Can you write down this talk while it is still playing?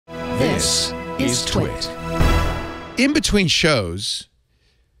This is TWiT. In between shows,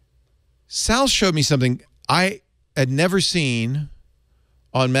 Sal showed me something I had never seen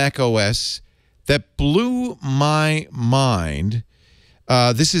on macOS that blew my mind.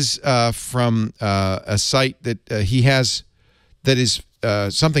 This is from a site that he has that is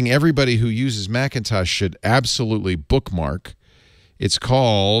something everybody who uses Macintosh should absolutely bookmark. It's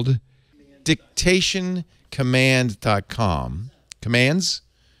called Dictation Commands.com. Commands.com.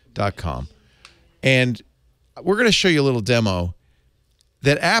 And we're going to show you a little demo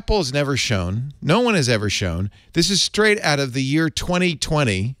that Apple has never shown. No one has ever shown. This is straight out of the year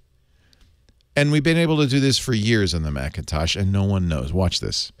 2020. And we've been able to do this for years on the Macintosh, and no one knows. Watch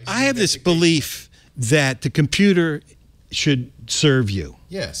this. I have this belief that the computer should serve you.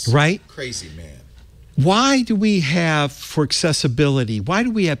 Yes. Right? Crazy man. Why do we have, for accessibility, why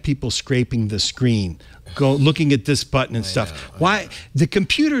do we have people scraping the screen, looking at this button and stuff? Why? The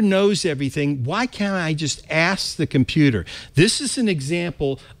computer knows everything. Why can't I just ask the computer? This is an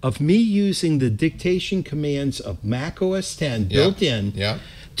example of me using the dictation commands of macOS 10 built in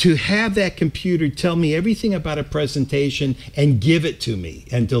to have that computer tell me everything about a presentation and give it to me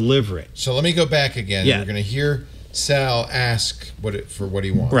and deliver it. So let me go back again. Yeah. You're going to hear Sal ask for what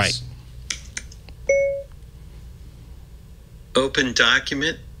he wants. Right. Open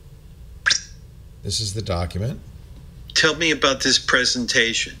document. This is the document. Tell me about this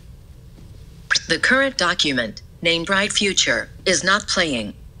presentation. The current document, named Bright Future, is not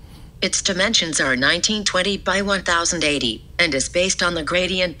playing. Its dimensions are 1920 by 1080 and is based on the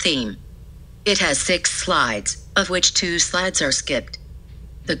gradient theme. It has 6 slides, of which 2 slides are skipped.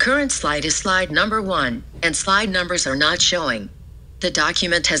 The current slide is slide number 1, and slide numbers are not showing. The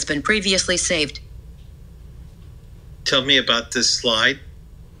document has been previously saved. Tell me about this slide.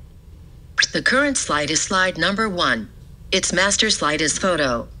 The current slide is slide number 1. Its master slide is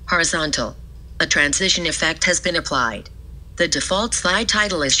photo, horizontal. A transition effect has been applied. The default slide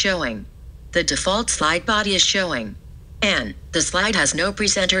title is showing. The default slide body is showing. And the slide has no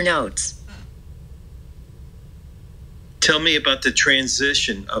presenter notes. Tell me about the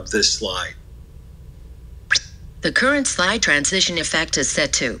transition of this slide. The current slide transition effect is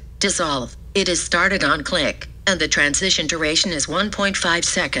set to dissolve. It is started on click, and the transition duration is 1.5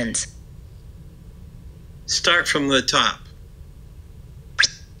 seconds. Start from the top.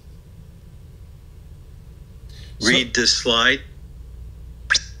 Read this slide.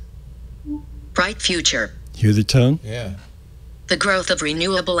 Bright Future. Hear the tone? Yeah. The growth of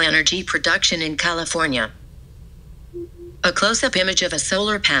renewable energy production in California. A close-up image of a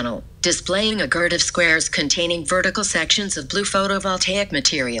solar panel, displaying a grid of squares containing vertical sections of blue photovoltaic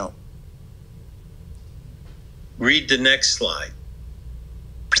material. Read the next slide.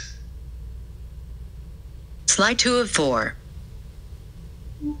 Slide 2 of 4.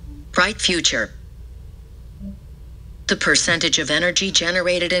 Bright Future. The percentage of energy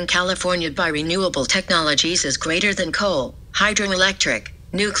generated in California by renewable technologies is greater than coal, hydroelectric,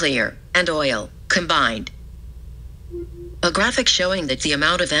 nuclear, and oil combined. A graphic showing that the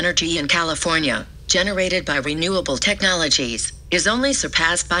amount of energy in California, generated by renewable technologies, is only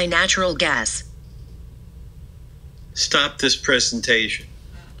surpassed by natural gas. Stop this presentation.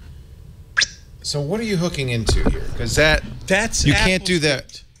 So what are you hooking into here? Because That's you can't do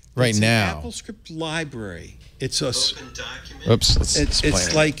that right it's now. An AppleScript library. It's a Open document. Oops.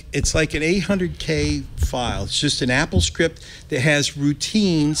 it's like an 800K file. It's just an AppleScript that has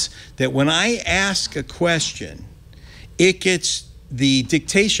routines that when I ask a question, it gets the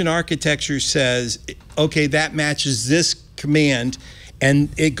dictation architecture says, okay, that matches this command, and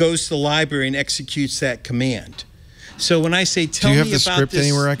it goes to the library and executes that command. So when I say, tell me about this. Do you have the script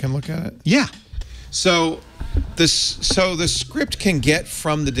anywhere I can look at it? Yeah. So the script can get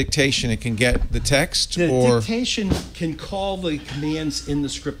from the dictation, it can get the text, The or dictation can call the commands in the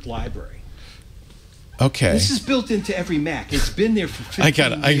script library. okay. This is built into every Mac. It's been there for 15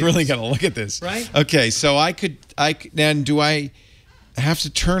 years. I really got to look at this. Right? Okay, so then do I have to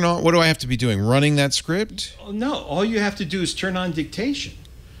turn on, what do I have to be doing? Running that script? Oh, no, all you have to do is turn on dictation.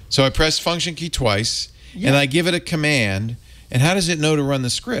 So I press function key twice, Yeah. and I give it a command, and how does it know to run the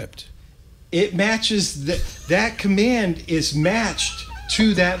script? It matches, that command is matched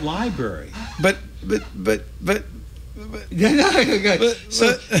to that library. But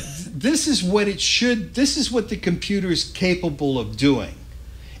So this is what it should, this is what the computer is capable of doing.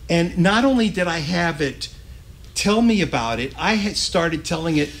 And not only did I have it tell me about it, I had started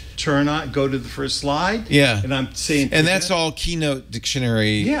telling it, turn on, go to the first slide. Yeah. And I'm saying, and that's all Keynote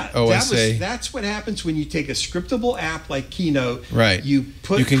Dictionary, yeah, OSA. that's what happens when you take a scriptable app like Keynote. Right. You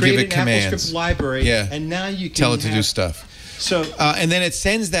You can create give it an commands. AppleScript library. Yeah. And now you can Tell it to do stuff. So and then it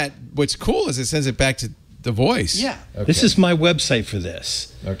sends that. What's cool is it sends it back to the voice. yeah, Okay. this is my website for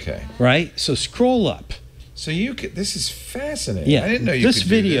this. Okay. Right. So scroll up. So you could. This is fascinating. Yeah. I didn't know you this could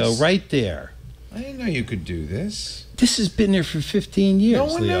video do this. right there. I didn't know you could do this. This has been there for 15 years. No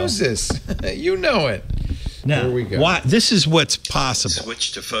one Leo. knows this. You know it. Now, Here we go. Why, this is what's possible.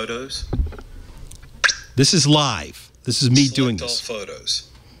 Switch to photos. This is live. This is me Select doing all this. photos.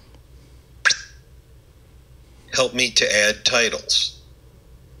 Help me to add titles.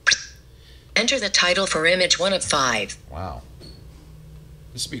 Enter the title for image 1 of 5. Wow.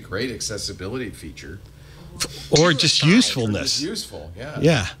 This would be a great accessibility feature. Or just five. usefulness. It's useful. Yeah.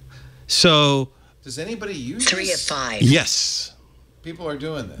 Yeah. So, Does anybody use 3 of this? 5. yes. People are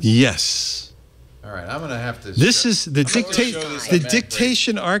doing this. Yes. All right. I'm going to have to. This show- is the I'm gonna show this on the MacBreak.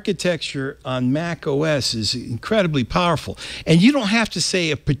 dictation architecture on Mac OS is incredibly powerful. And you don't have to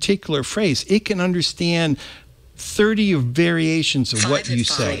say a particular phrase. It can understand 30 variations of Five what and you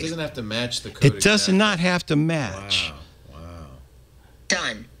five. So it say. doesn't have to match the code. It does exactly. not have to match. Wow. Wow.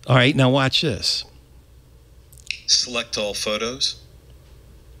 Done. All right, now watch this. Select all photos.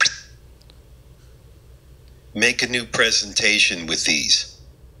 Make a new presentation with these.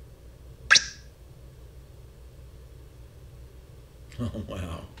 Oh,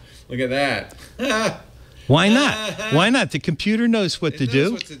 wow. Look at that. Why not? Why not? The computer knows what to It knows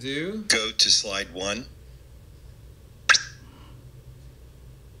do. what to do. Go to slide 1.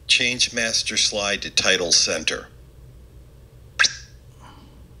 Change master slide to title center.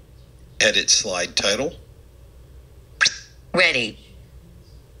 Edit slide title. Ready.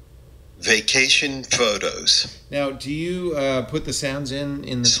 Vacation photos. Now, do you put the sounds in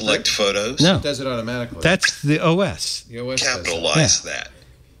the Select script? photos. No. It does it automatically. That's the OS. The OS does that. Capitalize that.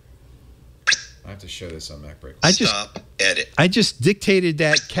 I have to show this on MacBreak. Stop. Edit. I just dictated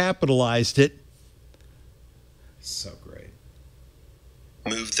that, capitalized it. So great.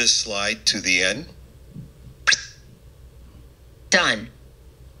 Move this slide to the end. Done.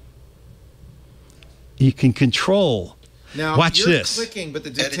 You can control. Now, Watch you're this. clicking, but the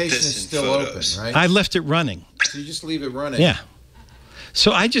Edit dictation this is in still photos. open, right? I left it running. So you just leave it running. Yeah.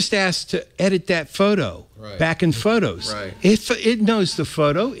 So I just asked to edit that photo Right. back in Photos. Right. It knows the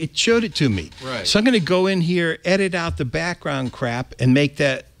photo. It showed it to me. Right. So I'm going to go in here, edit out the background crap, and make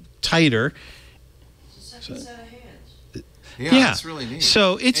that tighter. Yeah, Yeah. that's really neat.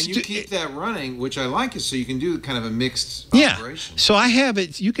 So it's and you keep that running, which I like, is so you can do kind of a mixed Yeah. operation. So I have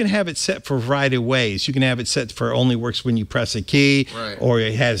it. You can have it set for a variety of ways. You can have it set for only works when you press a key, Right. or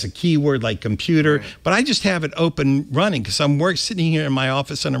it has a keyword like computer. Right. But I just have it open running because I'm sitting here in my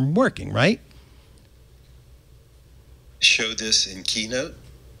office and I'm working, right? Show this in Keynote.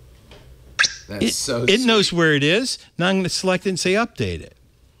 That's It knows where it is. Now I'm going to select it and say update it.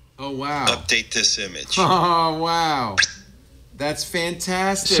 Oh, wow. Update this image. Oh, wow. That's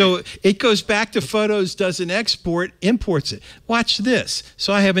fantastic. So it goes back to Photos, does an export, imports it. Watch this.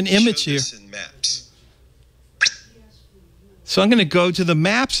 So I have an image Show here. this in Maps. So I'm going to go to the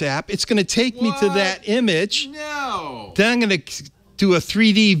Maps app. It's going to take me to What? that image. No. Then I'm going to do a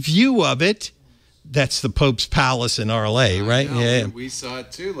 3D view of it. That's the Pope's Palace in RLA, right? No, Yeah. We saw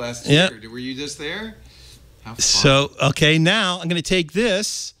it too last Yeah. year. Were you just there? How fun. So, okay, now I'm going to take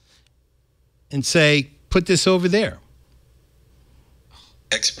this and say, put this over there.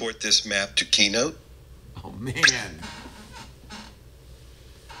 Export this map to Keynote. Oh, man.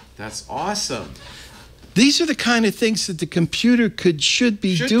 That's awesome. These are the kind of things that the computer should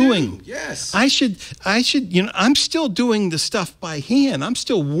be doing. do, yes. I should, I'm still doing the stuff by hand. I'm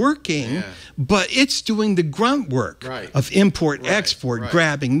still working, Yeah. but it's doing the grunt work Right. of import, Right, export, right,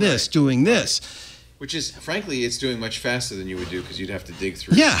 grabbing this, right, doing this. Which is, frankly, it's doing much faster than you would do because you'd have to dig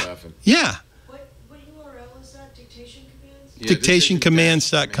through Yeah, stuff. And, yeah. What URL is that? Dictation commands? yeah,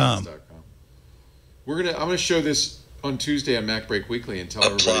 Dictationcommands.com. I'm gonna show this on Tuesday on MacBreak Weekly and tell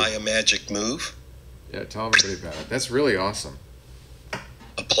Apply everybody. a magic move. Yeah, tell everybody about it. That's really awesome.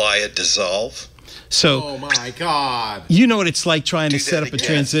 Apply a dissolve. So Oh my God! you know what it's like trying to Do set that up a again.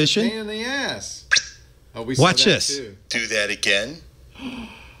 transition? Pain in the ass. Oh, we saw Watch that this. Too. Do that again.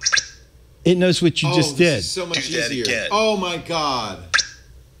 It knows what you just this did. is so much Do that easier. again. Oh my God!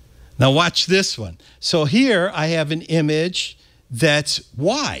 Now watch this one. So here I have an image that's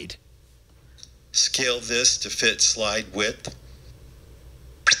wide. Scale this to fit slide width.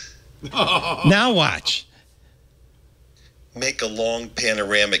 Now watch. Make a long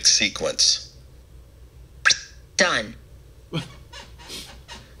panoramic sequence. Done. Put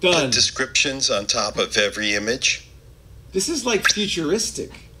Done. descriptions on top of every image. This is like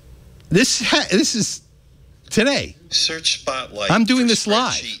futuristic. This is today. Search Spotlight. I'm doing for this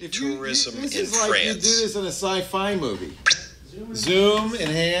live. spreadsheet tourism this in is like you do France. this in a sci-fi movie. Zoom,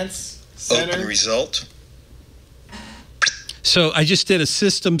 enhance, center. Open result. So I just did a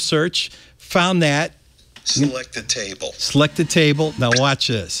system search, found that. Select the table. Select the table. Now watch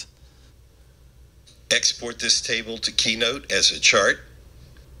this. Export this table to Keynote as a chart.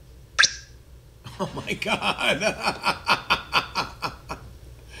 Oh my God.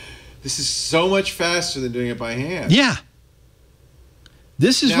 This is so much faster than doing it by hand. Yeah.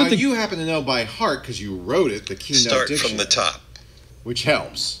 This is Now, what the you happen to know by heart because you wrote it, the Keynote Start dictionary, from the top. which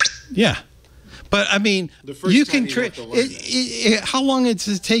helps. yeah. But I mean, The first you time can you create. have to learn How long does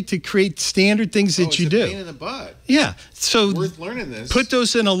it take to create standard things that it's you a do? pain in the butt. Yeah. So Worth learning this. put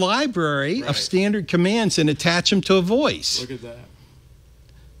those in a library Right. of standard commands and attach them to a voice. Look at that.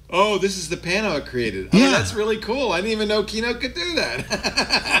 Oh, this is the panel it created. Yeah. Oh, that's really cool. I didn't even know Keynote could do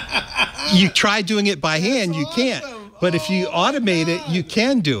that. You try doing it by hand, you can't. awesome. But if you Oh, my automate it, you God.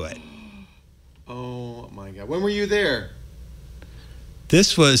 can do it. Oh my God. When were you there?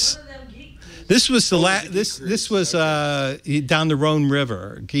 This was One of them geek cruises. this was the Oh, last. the geek This cruise, was down the Rhone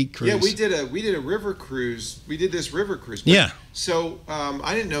River geek cruise. Yeah, we did a river cruise. We did this river cruise. Yeah. So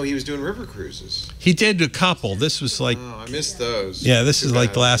I didn't know he was doing river cruises. He did a couple. This was like Oh, I missed those. yeah. This Too is like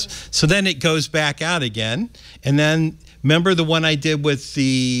bad. the last. So then it goes back out again, and then remember the one I did with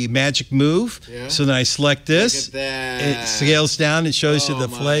the magic move. Yeah. So then I select this. Look at that. It scales down and shows you the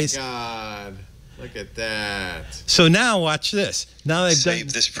place. Oh my God. Look at that. So now watch this. Now I've done.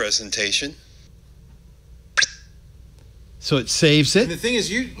 Save this presentation. So it saves And the it. thing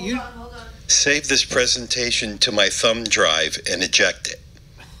is, you Hold on. Save this presentation to my thumb drive and eject it.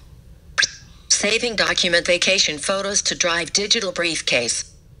 Saving document vacation photos to drive digital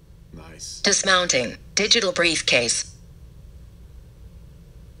briefcase. nice. Dismounting digital briefcase.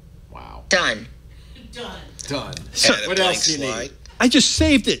 Wow. Done. Done. Done. So- Add a What blank else do you need? slide. I just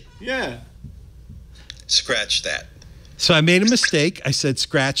saved it. Yeah. Scratch that. So I made a mistake. I said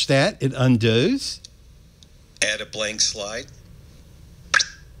scratch that. It undoes. Add a blank slide.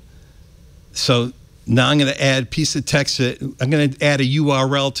 So now I'm going to add a piece of text. I'm going to add a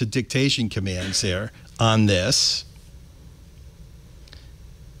URL to dictation commands there on this.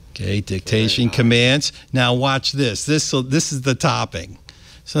 Okay, dictation commands. Now watch this. This is the topping.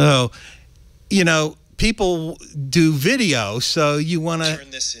 So, you know, people do video, so you want to.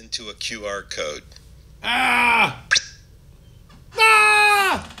 Turn this into a QR code. Ah!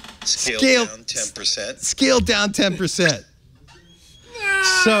 Ah! Scale down 10%. Scale down 10%.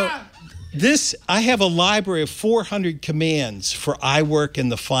 So this, I have a library of 400 commands for iWork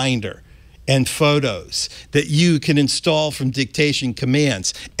and the Finder and photos that you can install from dictation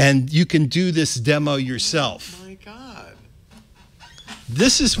commands. And you can do this demo yourself. My God.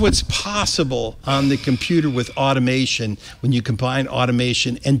 This is what's possible on the computer with automation when you combine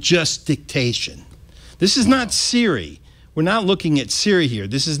automation and just dictation. This is not Siri. We're not looking at Siri here.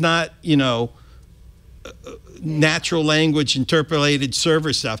 This is not, you know, natural language interpolated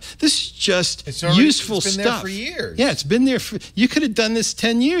server stuff. This is just It's already- useful it's been there stuff. for years. Yeah, it's been there. You could have done this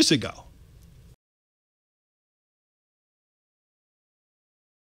 10 years ago.